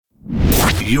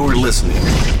You're listening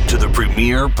to the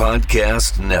Premier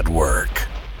Podcast Network.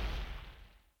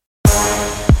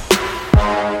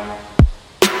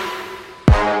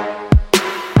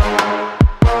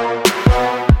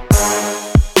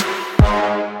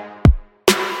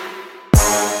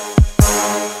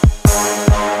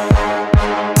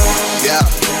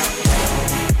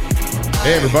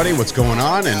 Hey everybody, what's going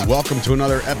on? And welcome to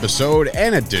another episode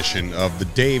and edition of the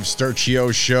Dave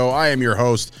Sturchio Show. I am your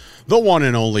host, the one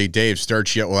and only Dave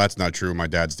Sturchio. Well, that's not true. My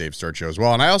dad's Dave Sturchio as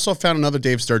well. And I also found another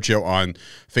Dave Sturchio on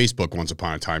Facebook once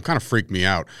upon a time. Kind of freaked me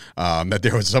out that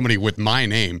there was somebody with my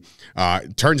name.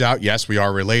 Turns out, yes, we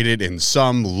are related in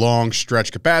some long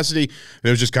stretch capacity. It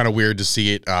was just kind of weird to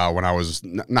see it when I was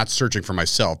not searching for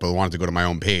myself, but I wanted to go to my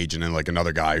own page. And then like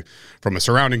another guy from a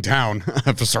surrounding town,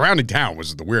 the surrounding town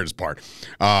was the weirdest part.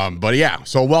 But yeah,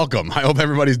 so welcome. I hope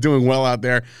everybody's doing well out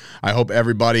there. I hope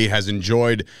everybody has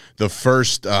enjoyed the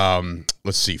first,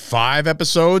 5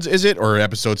 episodes, is it? Or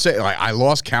episode 6? I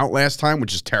lost count last time,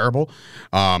 which is terrible.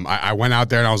 I went out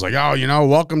there and I was like,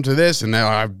 welcome to this. And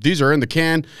these are in the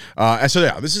can. So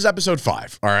yeah, this is episode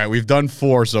 5. All right, we've done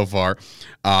 4 so far.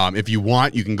 If you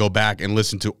want, you can go back and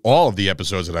listen to all of the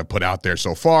episodes that I've put out there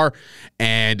so far.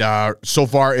 And so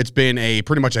far, it's been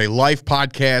pretty much a life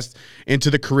podcast into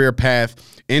the career path,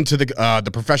 into the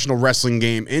professional wrestling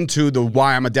game, into the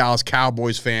why I'm a Dallas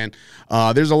Cowboys fan.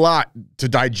 There's a lot to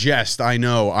digest. I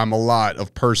know I'm a lot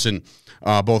of person,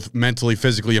 both mentally,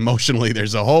 physically, emotionally.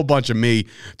 There's a whole bunch of me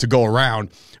to go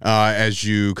around as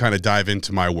you kind of dive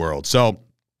into my world. So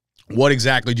what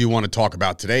exactly do you want to talk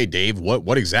about today, Dave?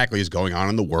 What exactly is going on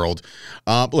in the world?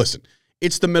 Listen,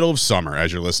 it's the middle of summer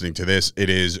as you're listening to this. It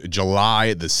is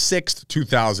July the 6th,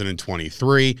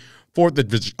 2023.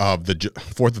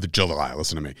 4th of July,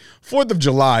 listen to me. 4th of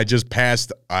July just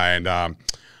passed, and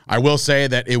I will say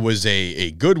that it was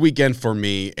a good weekend for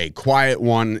me, a quiet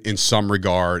one in some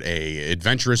regard, a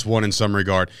adventurous one in some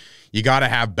regard. You got to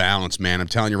have balance, man. I'm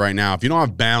telling you right now, if you don't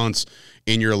have balance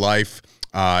in your life,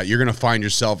 you're going to find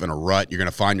yourself in a rut. You're going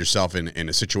to find yourself in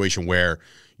a situation where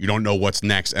you don't know what's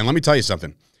next. And let me tell you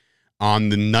something. On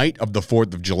the night of the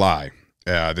 4th of July,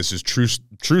 this is true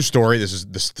story. This is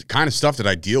the kind of stuff that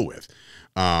I deal with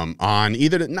on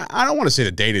either. I don't want to say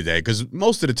the day-to-day because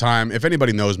most of the time, if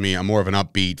anybody knows me, I'm more of an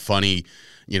upbeat, funny,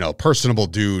 personable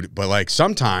dude. But like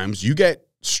sometimes you get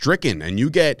stricken and you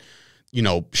get,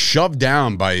 shoved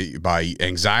down by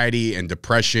anxiety and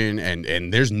depression,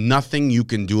 and there's nothing you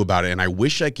can do about it. And I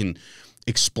wish I can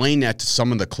explain that to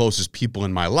some of the closest people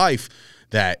in my life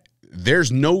that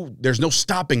there's no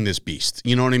stopping this beast.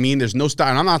 You know what I mean? There's no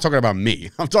stopping. I'm not talking about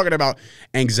me. I'm talking about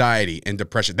anxiety and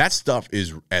depression. That stuff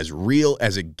is as real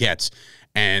as it gets.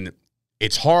 And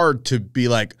it's hard to be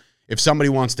like, if somebody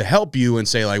wants to help you and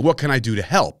say like, what can I do to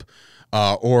help?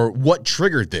 Or what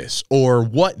triggered this? Or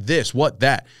what this, what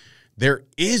that? There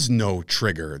is no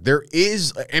trigger. There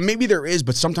is, and maybe there is,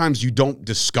 but sometimes you don't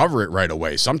discover it right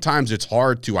away. Sometimes it's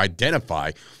hard to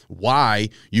identify why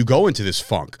you go into this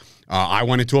funk. I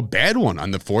went into a bad one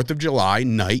on the 4th of July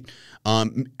night.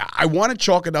 I want to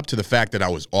chalk it up to the fact that I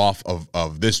was off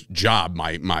of this job,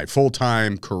 my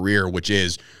full-time career, which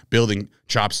is building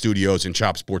Chop Studios and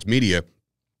Chop Sports Media.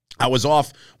 I was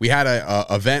off. We had a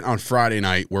event on Friday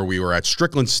night where we were at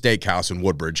Strickland's Steakhouse in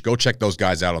Woodbridge. Go check those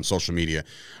guys out on social media.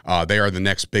 They are the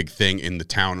next big thing in the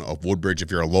town of Woodbridge.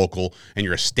 If you're a local and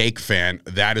you're a steak fan,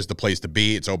 that is the place to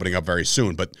be. It's opening up very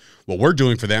soon. But what we're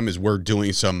doing for them is we're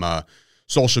doing some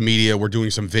social media. We're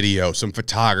doing some video, some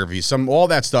photography, all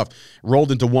that stuff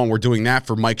rolled into one. We're doing that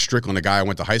for Mike Strickland, a guy I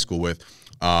went to high school with,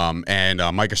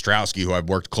 and Mike Ostrowski, who I've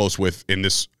worked close with in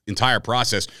this entire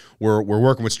process. We're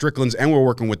working with Strickland's and we're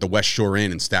working with the West Shore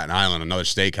Inn in Staten Island, another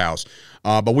steakhouse.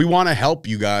 But we want to help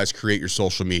you guys create your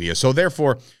social media. So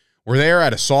therefore, we're there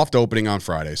at a soft opening on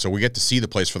Friday. So we get to see the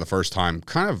place for the first time,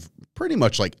 kind of pretty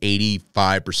much like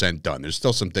 85% done. There's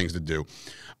still some things to do.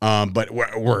 But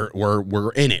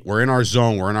we're in it. We're in our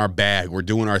zone. We're in our bag. We're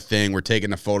doing our thing. We're taking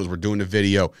the photos. We're doing the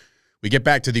video. We get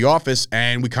back to the office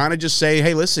and we kind of just say,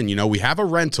 hey, listen, we have a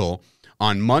rental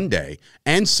on Monday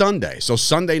and Sunday. So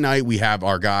Sunday night, we have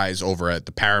our guys over at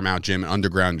the Paramount Gym and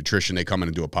Underground Nutrition. They come in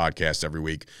and do a podcast every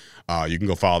week. You can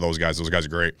go follow those guys. Those guys are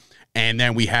great. And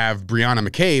then we have Brianna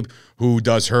McCabe, who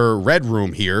does her Red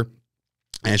Room here.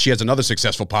 And she has another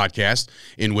successful podcast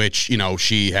in which,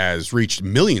 she has reached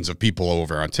millions of people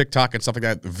over on TikTok and stuff like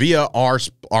that via our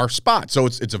spot. So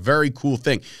it's a very cool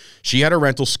thing. She had a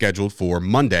rental scheduled for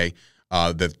Monday,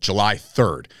 the July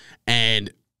 3rd.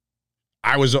 And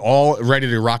I was all ready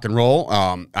to rock and roll.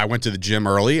 I went to the gym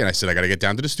early, and I said, I got to get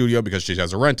down to the studio because she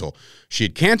has a rental. She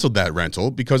had canceled that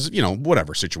rental because,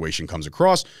 whatever situation comes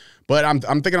across. But I'm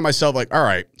thinking to myself, like, all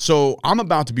right, so I'm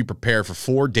about to be prepared for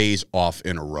 4 days off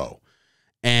in a row.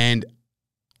 And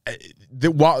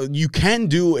while you can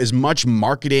do as much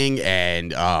marketing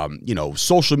and,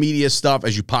 social media stuff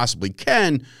as you possibly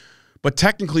can, but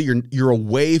technically you're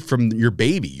away from your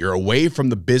baby. You're away from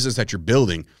the business that you're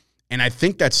building. And I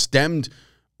think that stemmed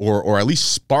or at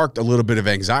least sparked a little bit of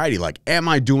anxiety. Like, am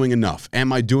I doing enough?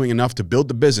 Am I doing enough to build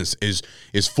the business?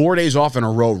 Is 4 days off in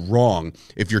a row wrong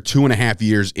if you're 2.5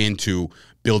 years into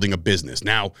building a business?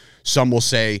 Now, some will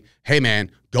say, hey,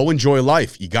 man, go enjoy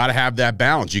life. You got to have that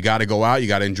balance. You got to go out. You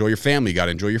got to enjoy your family. You got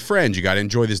to enjoy your friends. You got to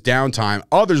enjoy this downtime.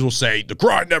 Others will say, the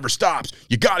grind never stops.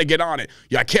 You got to get on it.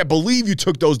 Yeah, I can't believe you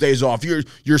took those days off.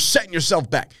 You're setting yourself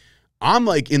back. I'm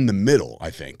like in the middle,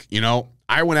 I think.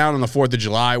 I went out on the 4th of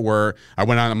July where I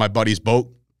went out on my buddy's boat.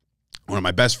 One of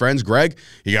my best friends, Greg,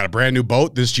 he got a brand new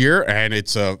boat this year, and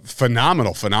it's a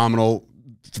phenomenal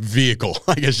vehicle,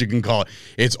 I guess you can call it.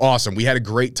 It's awesome. We had a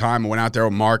great time. I went out there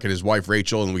with Mark and his wife,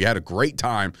 Rachel, and we had a great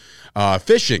time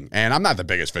fishing. And I'm not the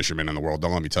biggest fisherman in the world.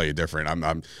 Don't let me tell you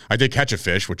different. I did catch a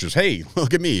fish, which was, hey,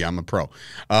 look at me. I'm a pro.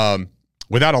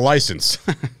 Without a license.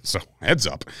 So heads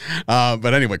up.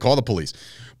 But anyway, call the police.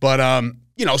 But,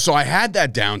 so I had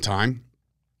that downtime.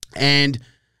 And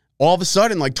all of a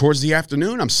sudden, like towards the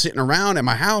afternoon, I'm sitting around at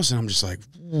my house and I'm just like,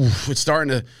 it's starting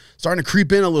to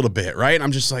creep in a little bit, right? And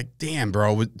I'm just like, damn,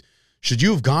 bro, should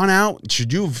you have gone out?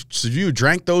 Should you have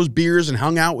drank those beers and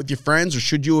hung out with your friends? Or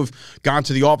should you have gone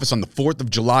to the office on the 4th of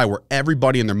July where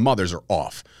everybody and their mothers are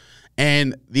off?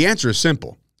 And the answer is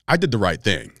simple. I did the right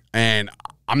thing. And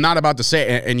I'm not about to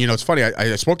say, and it's funny,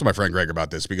 I spoke to my friend Greg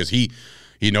about this because he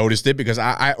noticed it because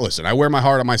listen, I wear my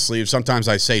heart on my sleeve. Sometimes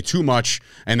I say too much,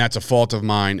 and that's a fault of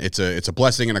mine. It's a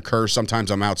blessing and a curse.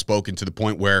 Sometimes I'm outspoken to the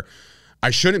point where I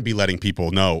shouldn't be letting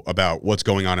people know about what's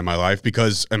going on in my life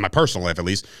in my personal life at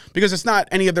least, because it's not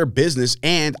any of their business,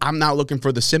 and I'm not looking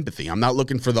for the sympathy. I'm not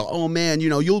looking for the, oh man,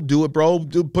 you'll do it, bro,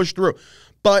 push through.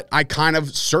 But I kind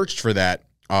of searched for that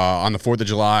on the 4th of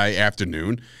July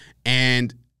afternoon,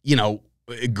 and,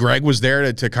 Greg was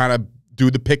there to kind of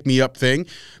do the pick-me-up thing.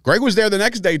 Greg was there the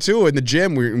next day, too, in the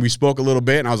gym. We spoke a little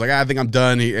bit, and I was like, I think I'm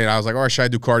done. And I was like, all right, should I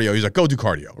do cardio? He's like, go do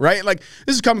cardio, right? Like,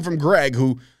 this is coming from Greg,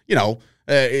 who,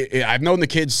 I've known the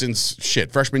kid since,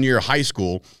 freshman year of high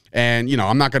school. And,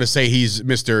 I'm not going to say he's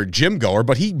Mr. Gym Goer,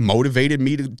 but he motivated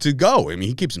me to go. I mean,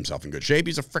 he keeps himself in good shape.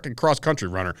 He's a freaking cross-country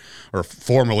runner, or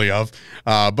formerly of.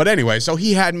 But anyway, so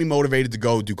he had me motivated to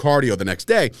go do cardio the next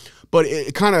day. But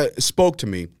it kind of spoke to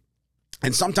me.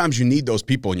 And sometimes you need those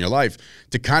people in your life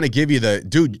to kind of give you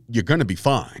dude, you're going to be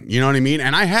fine. You know what I mean?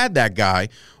 And I had that guy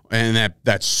and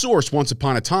that source once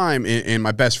upon a time in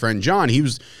my best friend, John. He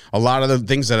was a lot of the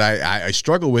things that I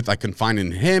struggle with, I can find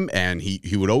in him. And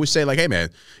he would always say like, hey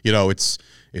man, it's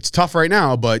tough right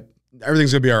now, but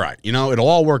everything's going to be all right. It'll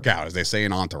all work out, as they say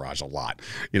in Entourage a lot.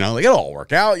 Like, it'll all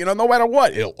work out, no matter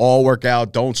what, it'll all work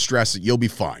out. Don't stress it. You'll be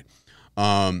fine.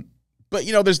 But,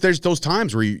 there's those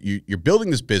times where you're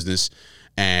building this business,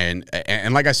 and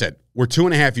like I said, we're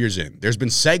 2.5 years in. There's been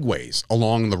segues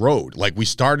along the road. Like, we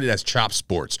started as Chop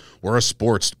Sports. We're a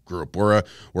sports group. We're a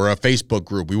Facebook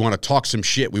group. We want to talk some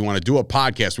shit. We want to do a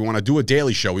podcast. We want to do a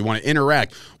daily show. We want to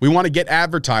interact. We want to get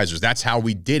advertisers. That's how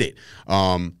we did it.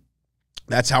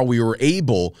 That's how we were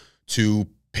able to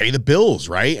pay the bills,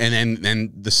 right? And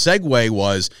then the segue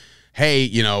was, hey,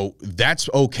 that's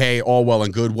okay, all well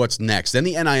and good. What's next? Then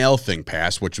the NIL thing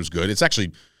passed, which was good. It's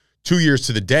actually 2 years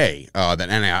to the day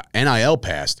that NIL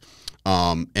passed,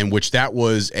 in which that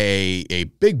was a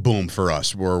big boom for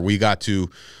us, where we got to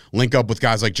link up with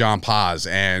guys like John Paz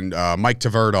and Mike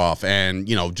Tverdoff and,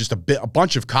 just a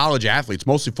bunch of college athletes,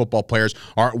 mostly football players.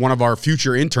 One of our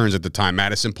future interns at the time,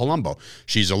 Madison Palumbo,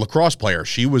 she's a lacrosse player.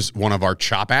 She was one of our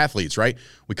Chop athletes, right?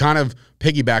 We kind of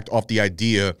piggybacked off the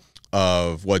idea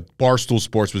of what Barstool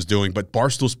Sports was doing, but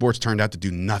Barstool Sports turned out to do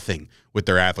nothing with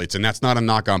their athletes, and that's not a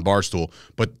knock on Barstool,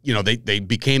 but they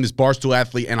became this Barstool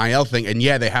athlete NIL thing, and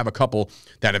yeah, they have a couple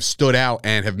that have stood out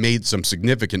and have made some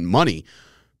significant money,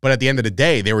 but at the end of the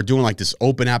day, they were doing like this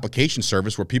open application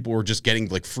service where people were just getting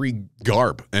like free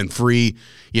garb and free,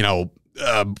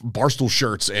 Barstool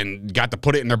shirts and got to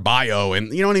put it in their bio,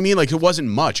 and you know what I mean? Like, it wasn't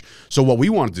much. So what we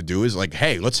wanted to do is like,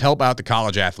 hey, let's help out the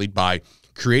college athlete by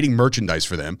creating merchandise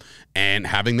for them and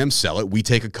having them sell it. We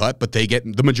take a cut, but they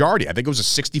get the majority. I think it was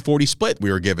a 60-40 split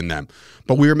we were giving them.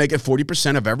 But we were making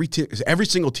 40% of every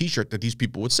single T-shirt that these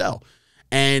people would sell.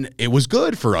 And it was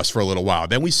good for us for a little while.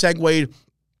 Then we segued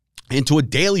into a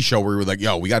daily show where we were like,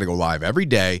 yo, we got to go live every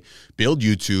day, build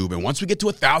YouTube. And once we get to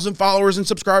 1,000 followers and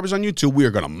subscribers on YouTube, we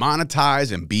are going to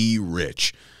monetize and be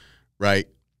rich, right?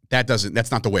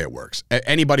 That's not the way it works.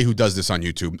 Anybody who does this on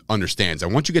YouTube understands that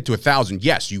once you get to 1,000,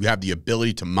 yes, you have the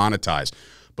ability to monetize.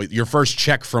 But your first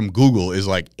check from Google is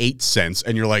like 8 cents,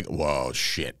 and you're like, whoa,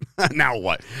 shit. Now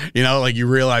what? Like you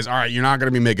realize, all right, you're not going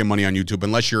to be making money on YouTube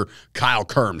unless you're Kyle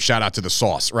Kerm, shout out to the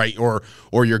sauce, right? Or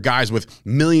you're guys with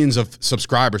millions of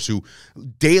subscribers who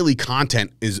daily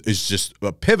content is just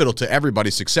pivotal to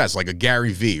everybody's success, like a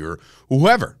Gary Vee or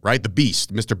whoever, right? The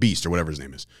Beast, Mr. Beast or whatever his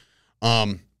name is.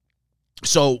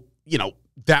 So,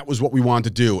 that was what we wanted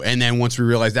to do. And then once we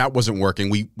realized that wasn't working,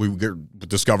 we get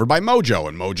discovered by Mojo,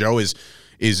 and Mojo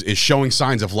is showing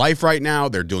signs of life right now.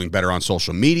 They're doing better on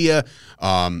social media,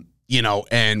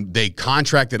 and they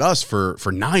contracted us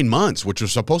for 9 months, which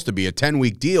was supposed to be a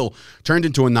 10-week deal, turned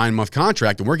into a 9-month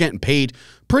contract, and we're getting paid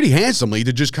pretty handsomely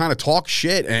to just kind of talk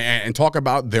shit and talk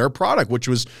about their product, which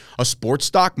was a sports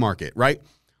stock market, right?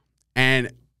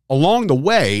 And along the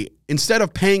way, instead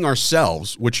of paying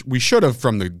ourselves, which we should have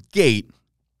from the gate,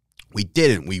 we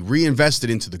didn't. We reinvested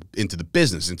into the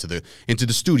business, into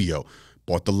the studio.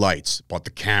 Bought the lights, bought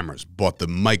the cameras, bought the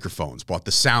microphones, bought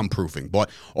the soundproofing, bought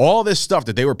all this stuff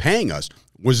that they were paying us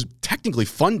was technically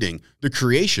funding the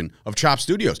creation of Chop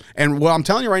Studios. And what I'm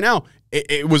telling you right now,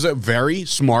 it was a very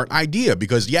smart idea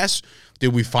because, yes,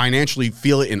 did we financially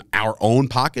feel it in our own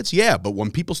pockets? Yeah, but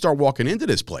when people start walking into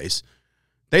this place,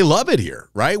 they love it here,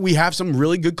 right? We have some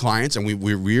really good clients, and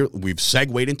we've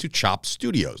segued into Chop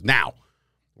Studios. Now,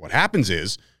 what happens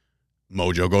is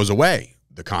Mojo goes away.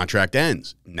 The contract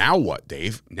ends. Now what,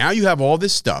 Dave? Now you have all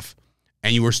this stuff,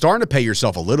 and you were starting to pay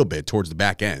yourself a little bit towards the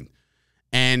back end.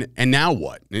 And now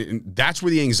what? And that's where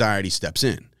the anxiety steps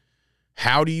in.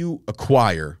 How do you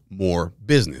acquire more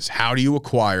business? How do you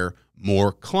acquire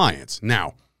more clients?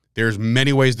 Now, there's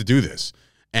many ways to do this.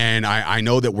 And I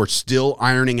know that we're still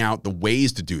ironing out the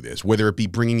ways to do this, whether it be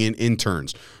bringing in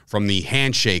interns from the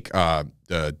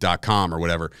handshake.com or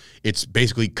whatever. It's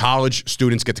basically college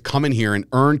students get to come in here and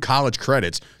earn college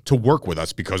credits to work with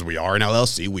us because we are an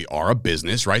LLC. We are a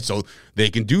business, right? So they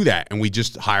can do that. And we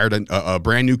just hired a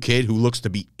brand new kid who looks to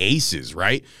be aces,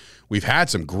 right? We've had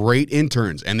some great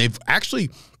interns, and they've actually,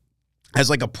 as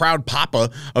like a proud papa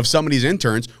of some of these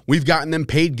interns, we've gotten them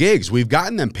paid gigs. We've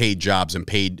gotten them paid jobs and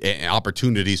paid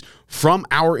opportunities from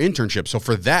our internship. So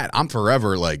for that, I'm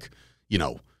forever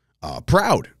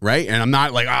proud, right? And I'm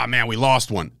not like, oh man, we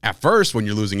lost one. At first, when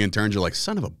you're losing interns, you're like,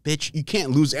 son of a bitch, you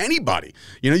can't lose anybody.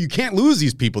 You can't lose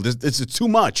these people. It's too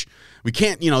much. We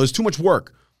can't, there's too much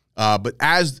work. But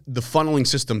as the funneling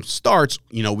system starts,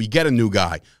 we get a new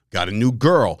guy. Got a new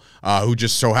girl who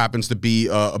just so happens to be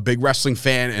a big wrestling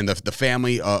fan, and the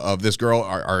family of this girl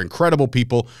are incredible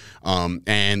people.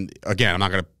 And again, I'm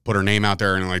not going to put her name out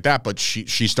there or anything like that, but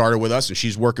she started with us, and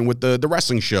she's working with the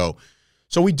wrestling show.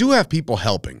 So we do have people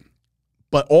helping.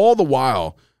 But all the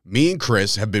while, me and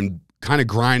Chris have been kind of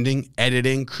grinding,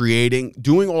 editing, creating,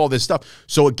 doing all this stuff.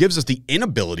 So it gives us the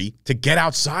inability to get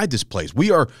outside this place. We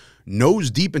are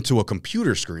nose deep into a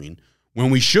computer screen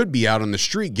when we should be out on the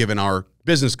street giving our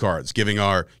business cards, giving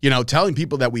our, telling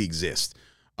people that we exist.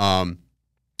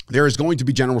 There is going to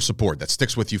be general support that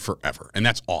sticks with you forever, and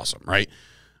that's awesome, right?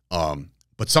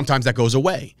 But sometimes that goes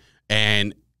away.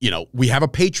 And, we have a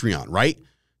Patreon, right?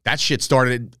 That shit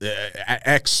started at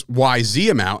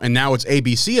XYZ amount, and now it's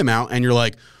ABC amount, and you're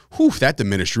like, whew, that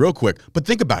diminished real quick. But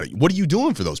think about it. What are you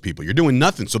doing for those people? You're doing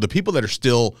nothing. So the people that are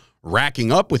still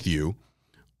racking up with you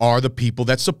are the people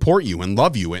that support you and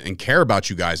love you and care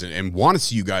about you guys and want to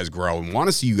see you guys grow and want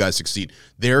to see you guys succeed.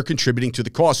 They're contributing to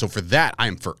the cause. So for that, I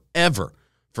am forever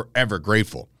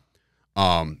grateful.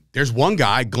 There's one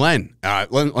guy, Glenn.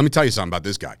 Let me tell you something about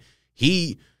this guy.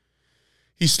 He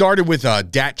started with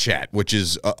Dat Chat, which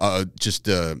is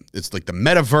it's like the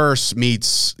metaverse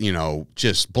meets,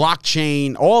 just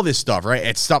blockchain, all this stuff, right?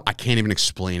 It's stuff I can't even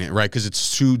explain it, right? Because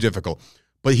it's too difficult.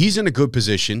 But he's in a good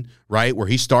position, right, where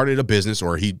he started a business,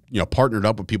 or he partnered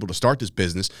up with people to start this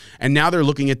business, and now they're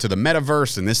looking into the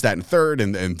metaverse and this, that, and third,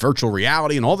 and virtual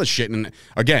reality and all this shit. And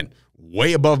again,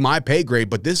 way above my pay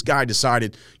grade. But this guy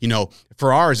decided,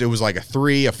 for ours, it was like a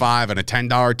 $3, a $5, and a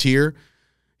 $10 tier.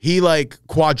 He like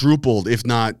quadrupled, if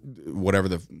not whatever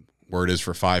the word is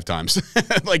for 5 times.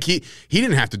 Like he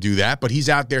didn't have to do that, but he's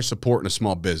out there supporting a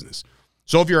small business.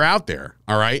 So if you're out there,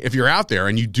 all right, if you're out there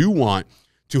and you do want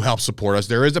to help support us,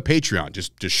 there is a Patreon.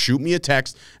 Just shoot me a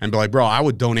text and be like, bro, I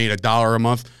would donate $1 a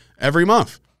month every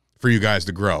month for you guys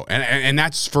to grow. And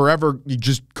that's forever,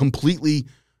 just completely,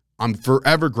 I'm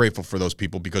forever grateful for those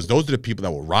people, because those are the people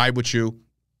that will ride with you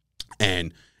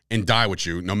and die with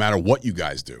you no matter what you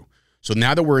guys do. So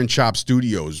now that we're in Chop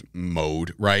Studios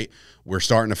mode, right, we're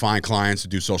starting to find clients to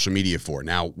do social media for.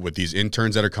 Now, with these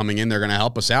interns that are coming in, they're going to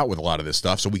help us out with a lot of this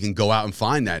stuff so we can go out and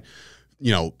find that,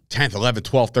 10th, 11th,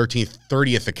 12th, 13th,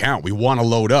 30th account. We want to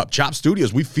load up. Chop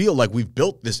Studios, we feel like we've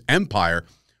built this empire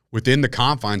within the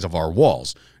confines of our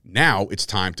walls. Now it's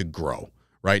time to grow,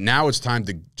 right? Now it's time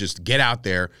to just get out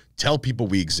there, tell people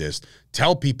we exist,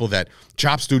 tell people that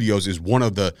Chop Studios is one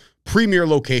of the premier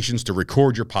locations to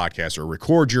record your podcast or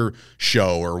record your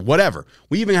show or whatever.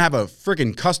 We even have a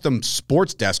freaking custom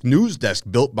sports desk, news desk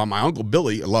built by my Uncle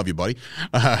Billy. I love you, buddy.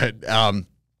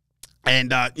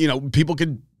 People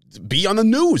can be on the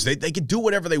news. They can do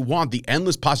whatever they want. The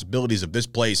endless possibilities of this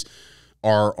place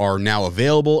are now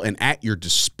available and at your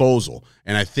disposal.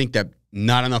 And I think that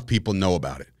not enough people know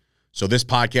about it. So this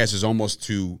podcast is almost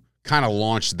to kind of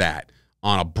launch that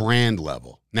on a brand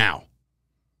level. Now,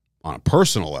 on a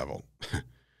personal level,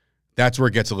 that's where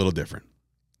it gets a little different.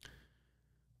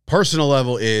 Personal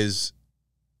level is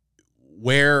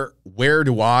where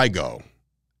do I go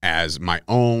as my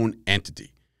own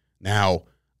entity? Now,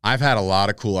 I've had a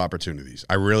lot of cool opportunities.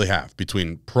 I really have,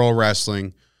 between pro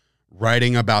wrestling,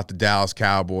 writing about the Dallas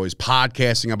Cowboys,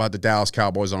 podcasting about the Dallas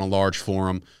Cowboys on a large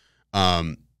forum,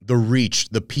 the reach,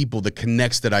 the people, the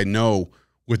connects that I know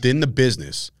within the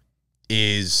business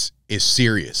is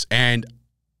serious. And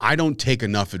I don't take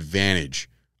enough advantage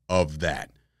of that.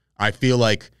 I feel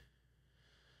like,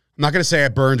 I'm not going to say I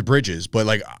burned bridges, but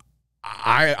like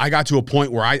I got to a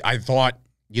point where I thought,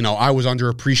 I was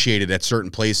underappreciated at certain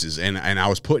places, and I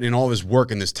was putting in all this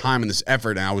work and this time and this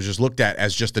effort, and I was just looked at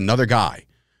as just another guy,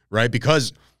 right?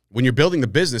 Because when you're building the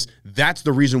business, that's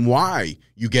the reason why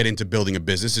you get into building a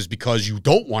business, is because you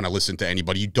don't want to listen to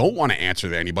anybody. You don't want to answer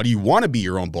to anybody. You want to be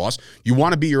your own boss. You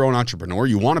want to be your own entrepreneur.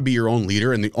 You want to be your own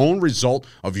leader and the own result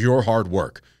of your hard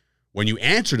work. When you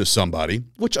answer to somebody,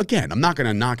 which again, I'm not going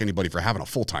to knock anybody for having a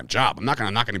full-time job. I'm not going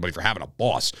to knock anybody for having a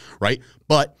boss, right?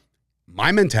 But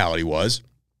my mentality was,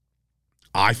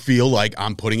 I feel like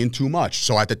I'm putting in too much.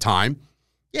 So at the time,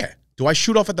 do I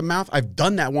shoot off at the mouth? I've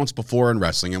done that once before in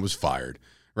wrestling and was fired.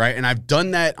 Right. And I've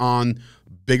done that on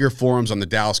bigger forums on the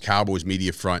Dallas Cowboys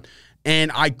media front.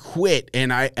 And I quit,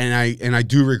 and I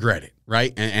do regret it.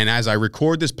 Right. And as I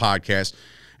record this podcast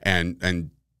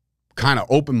and kind of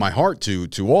open my heart to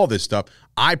all this stuff,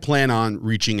 I plan on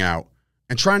reaching out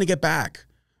and trying to get back,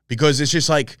 because it's just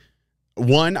like,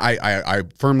 one, I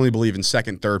firmly believe in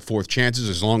second, third, fourth chances.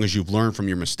 As long as you've learned from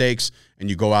your mistakes and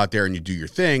you go out there and you do your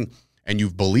thing and you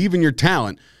believe in your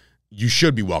talent, you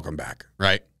should be welcome back.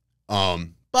 Right.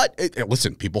 But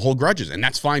listen, people hold grudges, and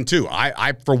that's fine too.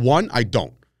 I for one, I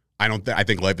don't. I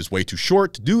think life is way too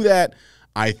short to do that.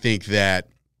 I think that,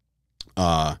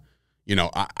 I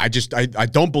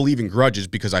don't believe in grudges,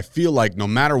 because I feel like no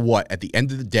matter what, at the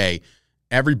end of the day,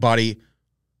 everybody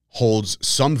holds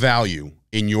some value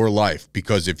in your life.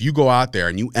 Because if you go out there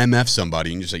and you MF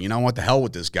somebody and you say, what the hell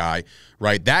with this guy,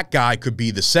 right? That guy could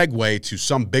be the segue to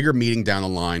some bigger meeting down the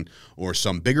line, or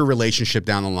some bigger relationship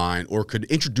down the line, or could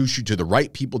introduce you to the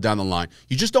right people down the line.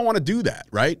 You just don't want to do that,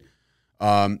 right?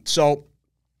 So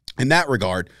in that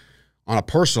regard, on a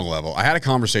personal level, I had a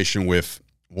conversation with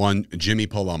one Jimmy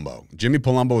Palumbo. Jimmy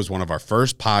Palumbo was one of our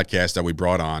first podcasts that we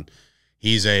brought on.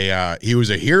 He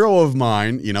was a hero of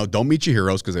mine. Don't meet your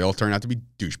heroes, because they all turn out to be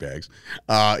douchebags.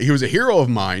 He was a hero of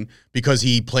mine because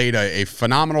he played a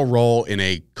phenomenal role in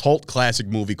a cult classic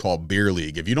movie called Beer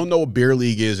League. If you don't know what Beer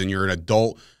League is, and you're an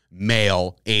adult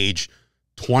male, age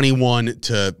 21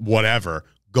 to whatever,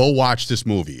 go watch this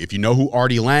movie. If you know who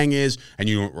Artie Lang is, and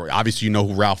obviously you know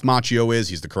who Ralph Macchio is,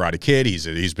 he's the Karate Kid.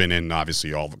 He's been in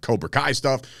obviously all the Cobra Kai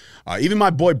stuff. Even my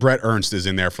boy Brett Ernst is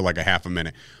in there for like a half a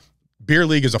minute. Beer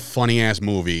League is a funny-ass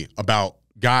movie about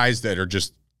guys that are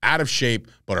just out of shape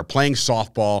but are playing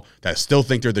softball that still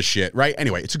think they're the shit, right?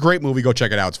 Anyway, it's a great movie. Go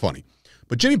check it out. It's funny.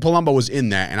 But Jimmy Palumbo was in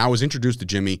that, and I was introduced to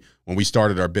Jimmy when we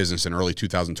started our business in early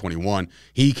 2021.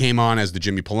 He came on as the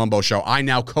Jimmy Palumbo Show. I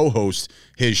now co-host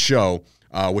his show,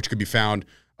 which could be found,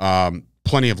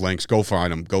 plenty of links. Go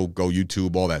find him. Go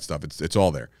YouTube, all that stuff. It's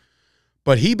all there.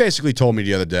 But he basically told me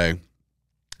the other day,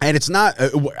 and it's not,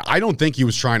 I don't think he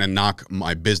was trying to knock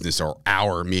my business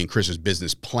or me and Chris's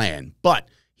business plan, but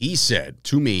he said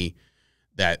to me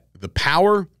that the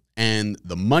power and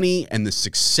the money and the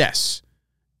success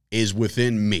is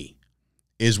within me,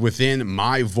 is within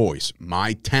my voice,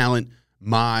 my talent,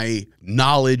 my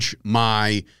knowledge,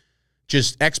 my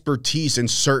just expertise in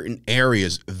certain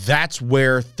areas. That's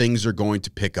where things are going to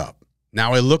pick up.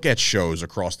 Now, I look at shows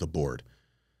across the board.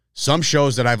 Some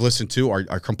shows that I've listened to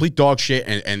are complete dog shit,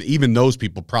 and even those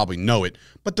people probably know it,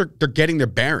 but they're getting their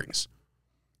bearings.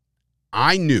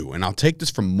 I knew, and I'll take this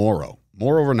from Moro.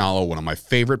 Mauro Ranallo, one of my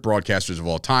favorite broadcasters of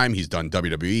all time. He's done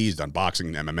WWE, he's done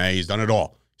boxing, MMA, he's done it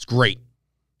all. He's great.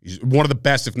 He's one of the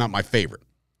best, if not my favorite.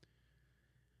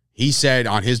 He said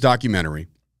on his documentary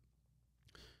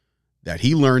that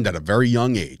he learned at a very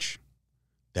young age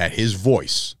that his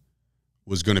voice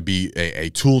was going to be a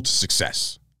tool to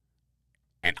success.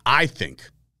 And I think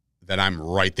that I'm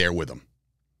right there with him.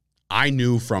 I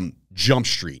knew from Jump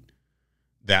Street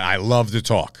that I love to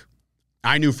talk.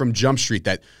 I knew from Jump Street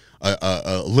that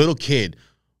a little kid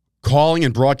calling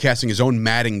and broadcasting his own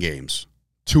Madden games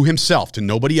to himself, to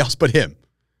nobody else but him,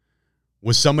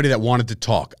 was somebody that wanted to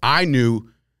talk. I knew,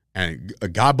 and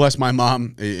God bless my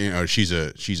mom. She's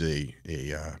a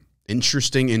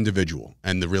interesting individual,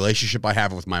 and the relationship I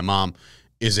have with my mom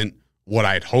isn't what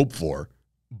I'd hoped for.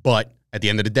 But at the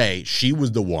end of the day, she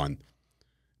was the one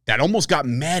that almost got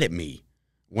mad at me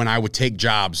when I would take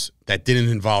jobs that didn't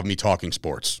involve me talking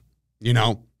sports,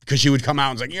 because she would come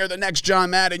out and say, "You're the next John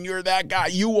Madden. You're that guy.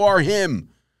 You are him."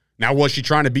 Now, was she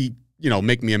trying to be,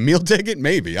 make me a meal ticket?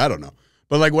 Maybe. I don't know.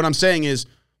 But like what I'm saying is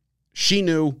she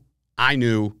knew, I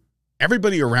knew,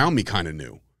 everybody around me kind of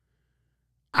knew.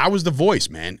 I was the voice,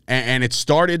 man. And it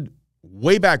started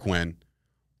way back when,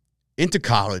 into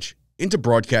college, into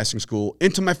broadcasting school,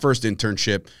 into my first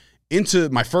internship, into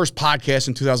my first podcast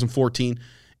in 2014,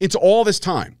 into all this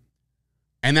time.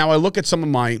 And now I look at some of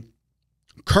my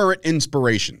current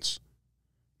inspirations.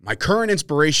 My current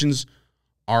inspirations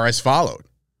are as followed.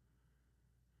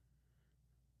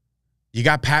 You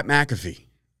got Pat McAfee,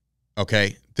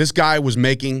 okay? This guy was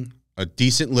making a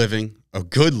decent living, a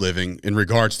good living in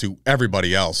regards to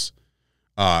everybody else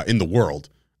in the world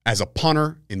as a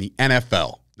punter in the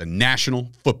NFL, the National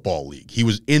Football League. He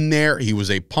was in there. He was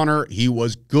a punter. He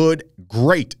was good,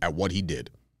 great at what he did.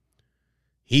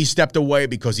 He stepped away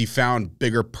because he found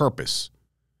bigger purpose.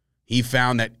 He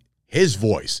found that his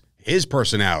voice, his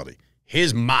personality,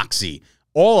 his moxie,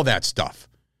 all of that stuff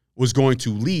was going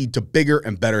to lead to bigger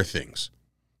and better things.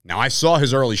 Now, I saw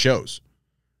his early shows.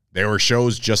 There were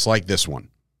shows just like this one,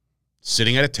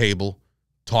 sitting at a table,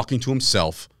 talking to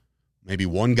himself, maybe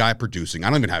one guy producing. I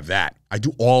don't even have that. I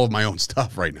do all of my own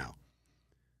stuff right now.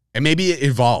 And maybe it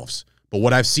evolves. But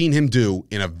what I've seen him do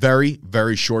in a very,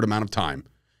 very short amount of time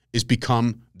is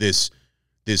become this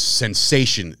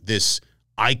sensation, this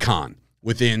icon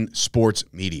within sports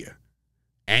media.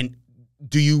 And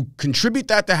do you contribute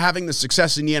that to having the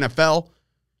success in the NFL?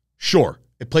 Sure,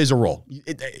 it plays a role.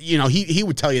 He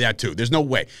would tell you that too. There's no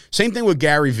way. Same thing with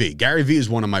Gary Vee. Gary Vee is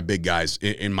one of my big guys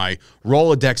in my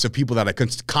Rolodex of people that I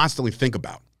constantly think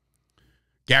about.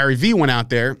 Gary Vee went out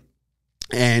there,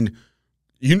 and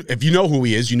if you know who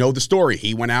he is, you know the story.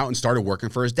 He went out and started working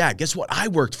for his dad. Guess what? I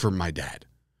worked for my dad.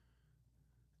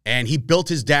 And he built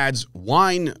his dad's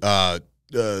wine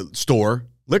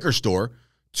liquor store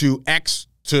to X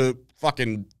to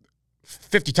fucking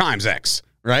 50 times X,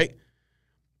 right?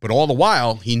 But all the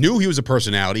while, he knew he was a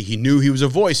personality. He knew he was a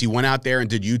voice. He went out there and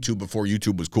did YouTube before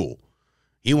YouTube was cool.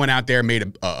 He went out there,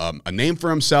 made a name for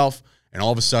himself, and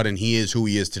all of a sudden, he is who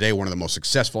he is today, one of the most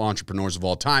successful entrepreneurs of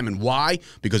all time. And why?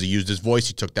 Because he used his voice.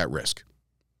 He took that risk.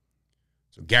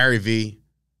 So Gary Vee,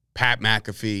 Pat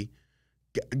McAfee,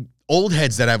 old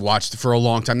heads that I've watched for a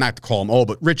long time, not to call him old,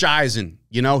 but Rich Eisen,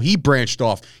 he branched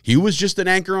off. He was just an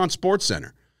anchor on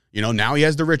SportsCenter. Now he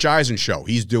has the Rich Eisen show.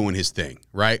 He's doing his thing,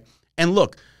 right? And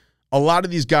look, a lot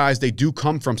of these guys, they do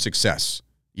come from success,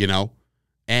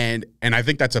 and I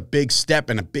think that's a big step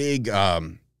and a big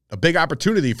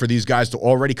opportunity for these guys to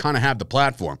already kind of have the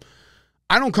platform.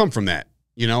 I don't come from that,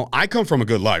 I come from a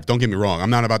good life. Don't get me wrong. I'm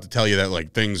not about to tell you that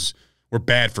like things were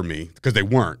bad for me, because they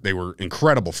weren't. They were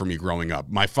incredible for me growing up.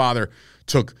 My father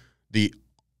took the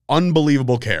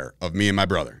unbelievable care of me and my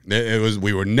brother.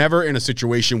 We were never in a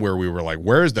situation where we were like,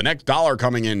 where's the next dollar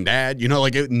coming in, Dad?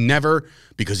 Never,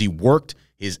 because he worked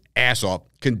his ass off,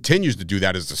 continues to do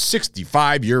that as a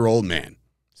 65-year-old man.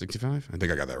 65? I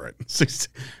think I got that right. 60,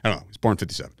 I don't know. He's born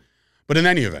 57. But in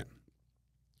any event,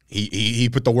 he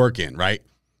put the work in, right?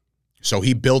 So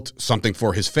he built something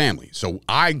for his family. So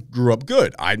I grew up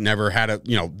good. I never had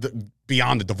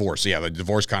beyond the divorce. Yeah, the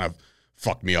divorce kind of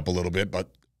fucked me up a little bit,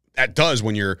 but that does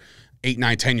when you're 8,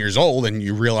 9, 10 years old and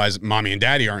you realize mommy and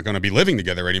daddy aren't going to be living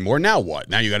together anymore. Now what?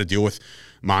 Now you got to deal with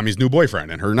mommy's new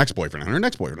boyfriend and her next boyfriend and her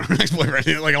next boyfriend and her next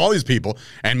boyfriend, like all these people.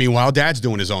 And meanwhile, dad's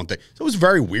doing his own thing. So it was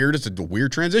very weird. It's a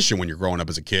weird transition when you're growing up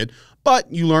as a kid,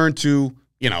 but you learn to,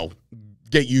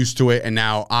 get used to it. And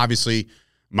now obviously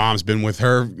mom's been with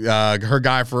her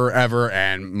guy forever.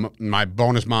 And my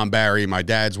bonus mom, Barry, my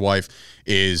dad's wife,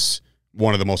 is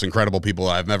one of the most incredible people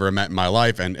I've ever met in my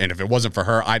life. And if it wasn't for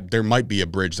her, there might be a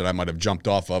bridge that I might have jumped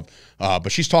off of.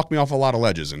 But she's talked me off a lot of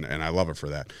ledges, and I love her for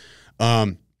that.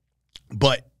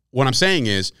 But what I'm saying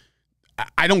is,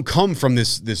 I don't come from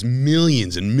this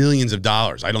millions and millions of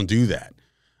dollars. I don't do that.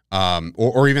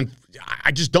 Or even,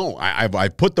 I just don't. I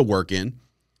put the work in,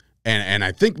 and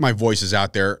I think my voice is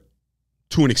out there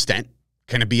to an extent.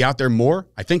 Can it be out there more?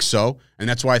 I think so. And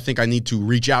that's why I think I need to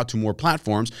reach out to more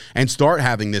platforms and start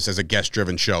having this as a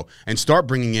guest-driven show and start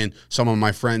bringing in some of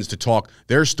my friends to talk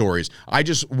their stories. I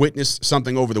just witnessed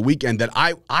something over the weekend that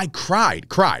I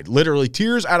cried, literally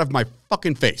tears out of my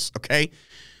fucking face, okay?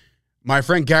 My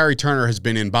friend Gary Turner has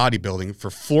been in bodybuilding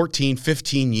for 14,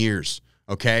 15 years,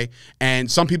 okay?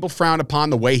 And some people frown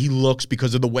upon the way he looks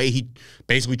because of the way he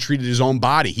basically treated his own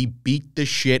body. He beat the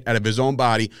shit out of his own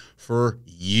body for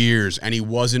years, and he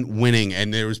wasn't winning.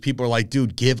 And there was people like,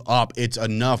 dude, give up. It's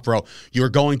enough, bro. You're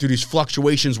going through these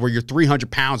fluctuations where you're 300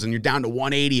 pounds and you're down to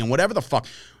 180 and whatever the fuck.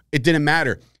 It didn't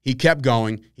matter. He kept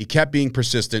going. He kept being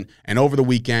persistent. And over the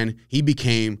weekend, he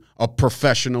became a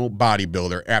professional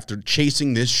bodybuilder after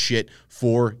chasing this shit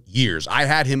for years. I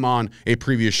had him on a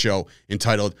previous show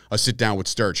entitled A Sit Down with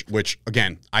Sturch, which,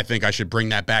 again, I think I should bring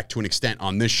that back to an extent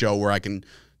on this show where I can,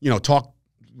 talk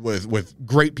with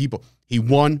great people. He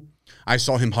won. I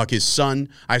saw him hug his son.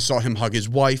 I saw him hug his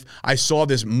wife. I saw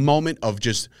this moment of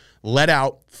just let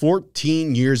out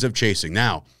 14 years of chasing.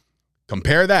 Now,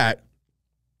 compare that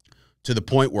to the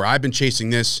point where I've been chasing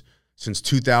this since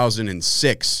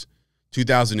 2006,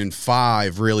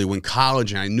 2005, really, when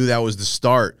college, and I knew that was the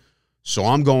start. So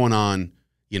I'm going on,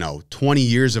 20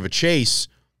 years of a chase,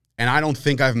 and I don't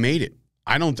think I've made it.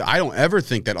 I don't ever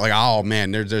think that, like, oh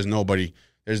man, there's nobody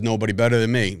better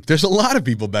than me. There's a lot of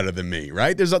people better than me,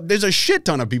 right? There's a shit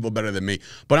ton of people better than me.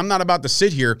 But I'm not about to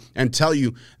sit here and tell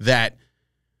you that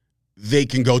they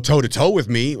can go toe-to-toe with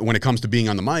me when it comes to being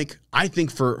on the mic. I think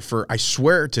for I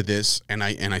swear to this, and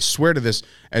I swear to this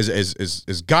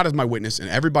as God is my witness and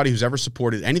everybody who's ever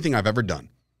supported anything I've ever done,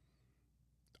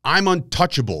 I'm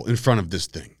untouchable in front of this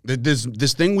thing.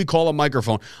 This thing we call a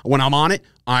microphone, when I'm on it,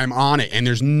 I'm on it. And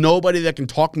there's nobody that can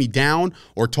talk me down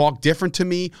or talk different to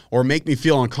me or make me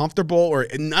feel uncomfortable or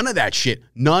none of that shit.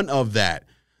 None of that.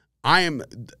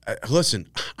 Listen,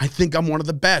 I think I'm one of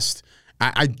the best.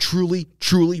 I truly,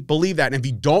 truly believe that. And if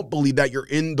you don't believe that, you're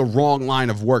in the wrong line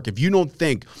of work. If you don't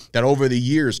think that over the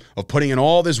years of putting in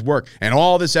all this work and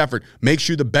all this effort makes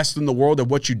you the best in the world at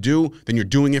what you do, then you're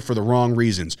doing it for the wrong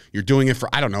reasons. You're doing it for,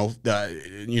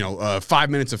 5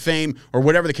 minutes of fame or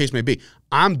whatever the case may be.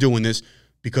 I'm doing this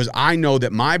because I know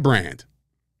that my brand,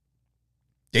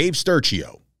 Dave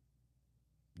Sturchio,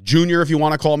 Junior, if you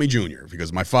want to call me Junior, because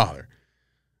of my father,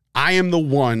 I am the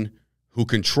one who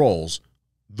controls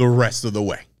the rest of the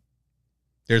way.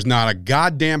 There's not a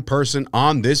goddamn person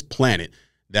on this planet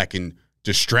that can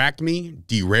distract me,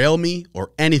 derail me,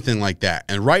 or anything like that.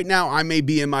 And right now, I may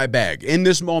be in my bag. In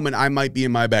this moment, I might be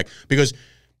in my bag because,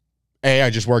 A, I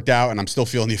just worked out and I'm still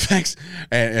feeling the effects.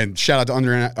 And shout out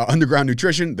to Underground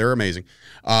Nutrition. They're amazing.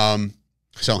 Sound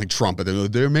like Trump, but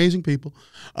they're amazing people.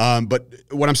 But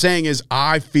what I'm saying is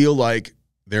I feel like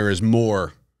there is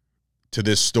more to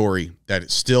this story that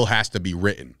it still has to be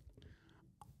written.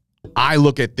 I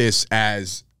look at this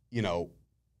as,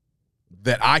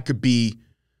 that I could be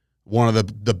one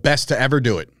of the best to ever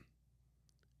do it.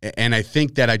 And I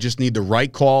think that I just need the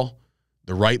right call,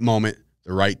 the right moment,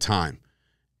 the right time.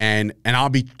 And I'll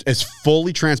be as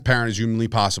fully transparent as humanly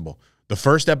possible. The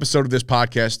first episode of this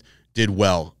podcast did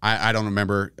well. I don't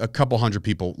remember, a couple hundred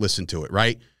people listened to it,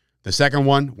 right? The second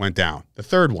one went down. The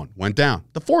third one went down.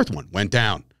 The fourth one went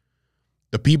down.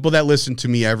 The people that listen to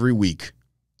me every week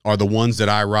are the ones that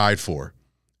I ride for.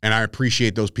 And I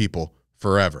appreciate those people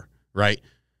forever, right?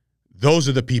 Those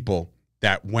are the people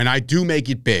that when I do make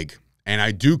it big and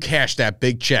I do cash that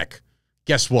big check,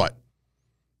 guess what?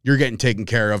 You're getting taken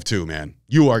care of too, man.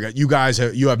 You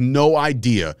have no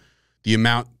idea the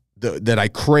amount that I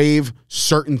crave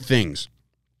certain things.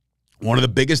 One of the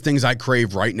biggest things I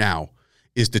crave right now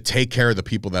is to take care of the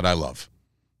people that I love.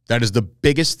 That is the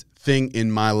biggest thing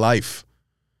in my life.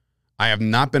 I have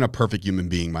not been a perfect human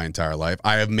being my entire life.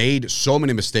 I have made so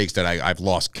many mistakes that I've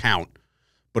lost count,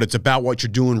 but it's about what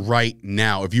you're doing right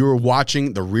now. If you were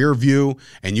watching the rear view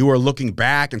and you are looking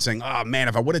back and saying, oh man,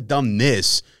 if I would have done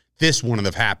this wouldn't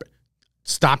have happened.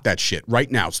 Stop that shit right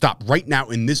now. Stop right now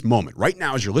in this moment. Right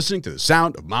now as you're listening to the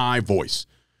sound of my voice.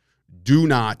 Do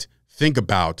not think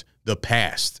about the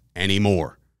past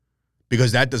anymore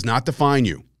because that does not define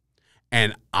you.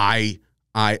 And I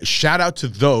shout out to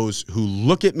those who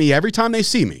look at me every time they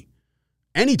see me,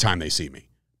 anytime they see me,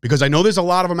 because I know there's a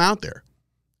lot of them out there.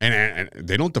 And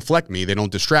they don't deflect me. They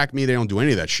don't distract me. They don't do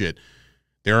any of that shit.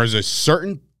 There is a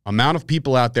certain amount of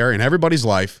people out there in everybody's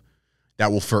life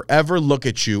that will forever look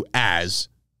at you as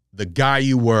the guy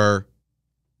you were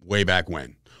way back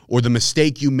when, or the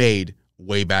mistake you made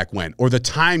way back when, or the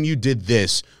time you did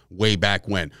this way back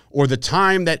when, or the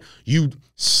time that you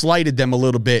slighted them a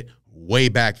little bit way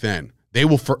back then. They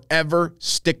will forever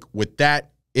stick with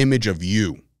that image of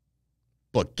you.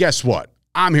 But guess what?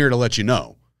 I'm here to let you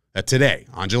know that today,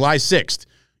 on July 6th,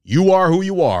 you are who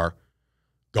you are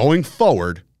going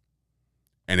forward,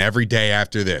 and every day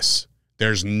after this.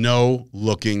 There's no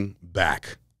looking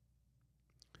back.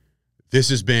 This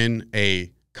has been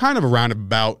a kind of a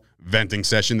roundabout venting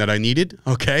session that I needed,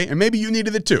 okay? And maybe you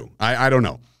needed it too. I don't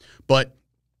know. But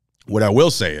what I will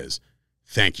say is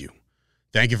thank you.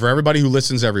 Thank you for everybody who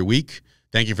listens every week.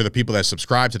 Thank you for the people that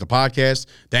subscribe to the podcast.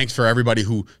 Thanks for everybody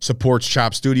who supports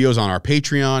Chop Studios on our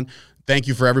Patreon. Thank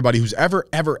you for everybody who's ever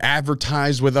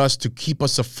advertised with us to keep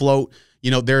us afloat. You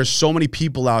know, there's so many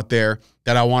people out there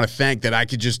that I want to thank that I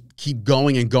could just keep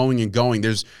going and going and going.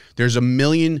 There's a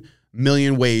million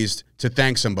ways to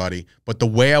thank somebody, but the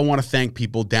way I want to thank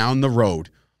people down the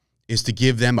road is to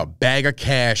give them a bag of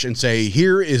cash and say,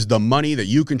 here is the money that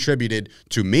you contributed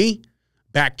to me,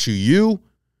 back to you,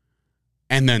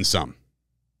 and then some.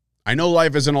 I know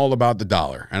life isn't all about the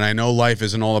dollar, and I know life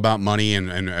isn't all about money,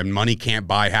 and money can't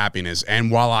buy happiness.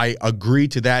 And while I agree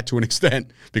to that to an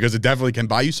extent, because it definitely can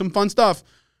buy you some fun stuff,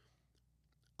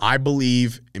 I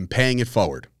believe in paying it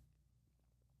forward.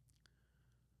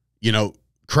 You know,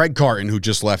 Craig Carton, who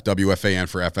just left WFAN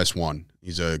for FS1,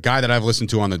 he's a guy that I've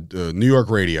listened to on the New York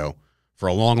radio for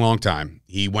a long, long time.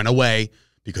 He went away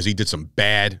because he did some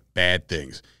bad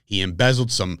things. He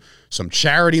embezzled some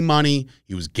charity money.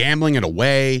 He was gambling it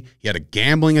away. He had a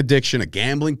gambling addiction, a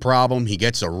gambling problem. He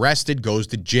gets arrested, goes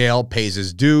to jail, pays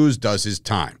his dues, does his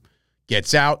time.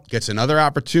 Gets out, gets another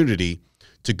opportunity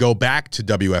to go back to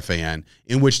WFAN,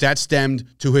 in which that stemmed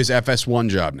to his FS1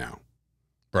 job now.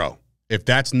 Bro, if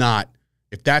that's not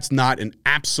an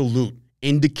absolute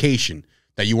indication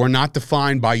that you are not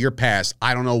defined by your past,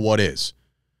 I don't know what is.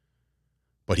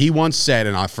 But he once said,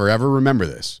 and I'll forever remember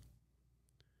this,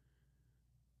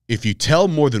 if you tell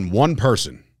more than one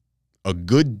person a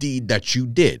good deed that you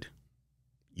did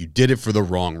it for the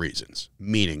wrong reasons.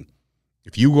 Meaning,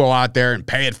 if you go out there and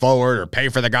pay it forward or pay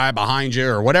for the guy behind you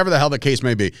or whatever the hell the case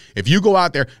may be, if you go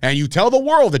out there and you tell the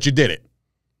world that you did it,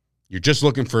 you're just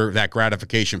looking for that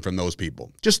gratification from those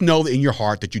people. Just know in your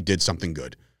heart that you did something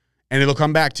good, and it'll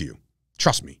come back to you.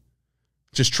 Trust me.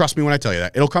 Just trust me when I tell you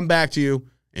that. It'll come back to you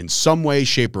in some way,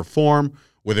 shape, or form,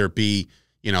 whether it be,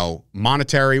 you know,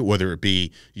 monetary, whether it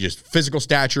be just physical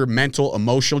stature, mental,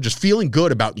 emotional, just feeling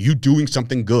good about you doing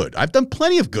something good. I've done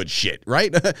plenty of good shit,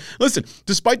 right? Listen,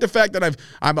 despite the fact that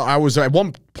I was at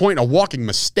one point a walking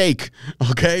mistake,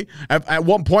 okay? At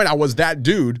one point I was that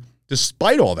dude.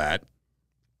 Despite all that,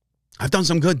 I've done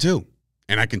some good too.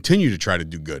 And I continue to try to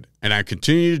do good. And I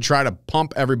continue to try to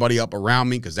pump everybody up around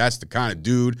me because that's the kind of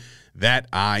dude that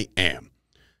I am.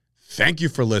 Thank you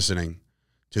for listening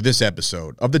to this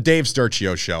episode of the Dave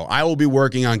Sturchio Show. I will be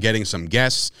working on getting some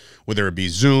guests, whether it be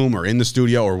Zoom or in the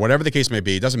studio or whatever the case may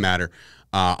be. It doesn't matter.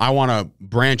 I want to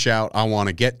branch out. I want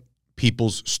to get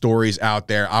people's stories out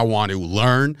there. I want to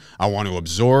learn. I want to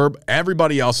absorb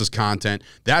everybody else's content.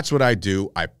 That's what I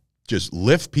do. I just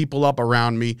lift people up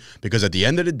around me because at the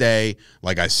end of the day,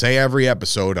 like I say every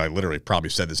episode, I literally probably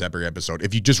said this every episode,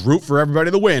 if you just root for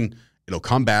everybody to win, it'll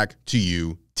come back to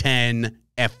you 10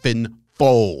 effing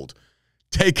fold.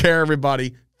 Take care,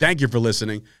 everybody. Thank you for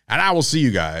listening, and I will see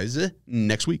you guys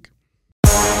next week.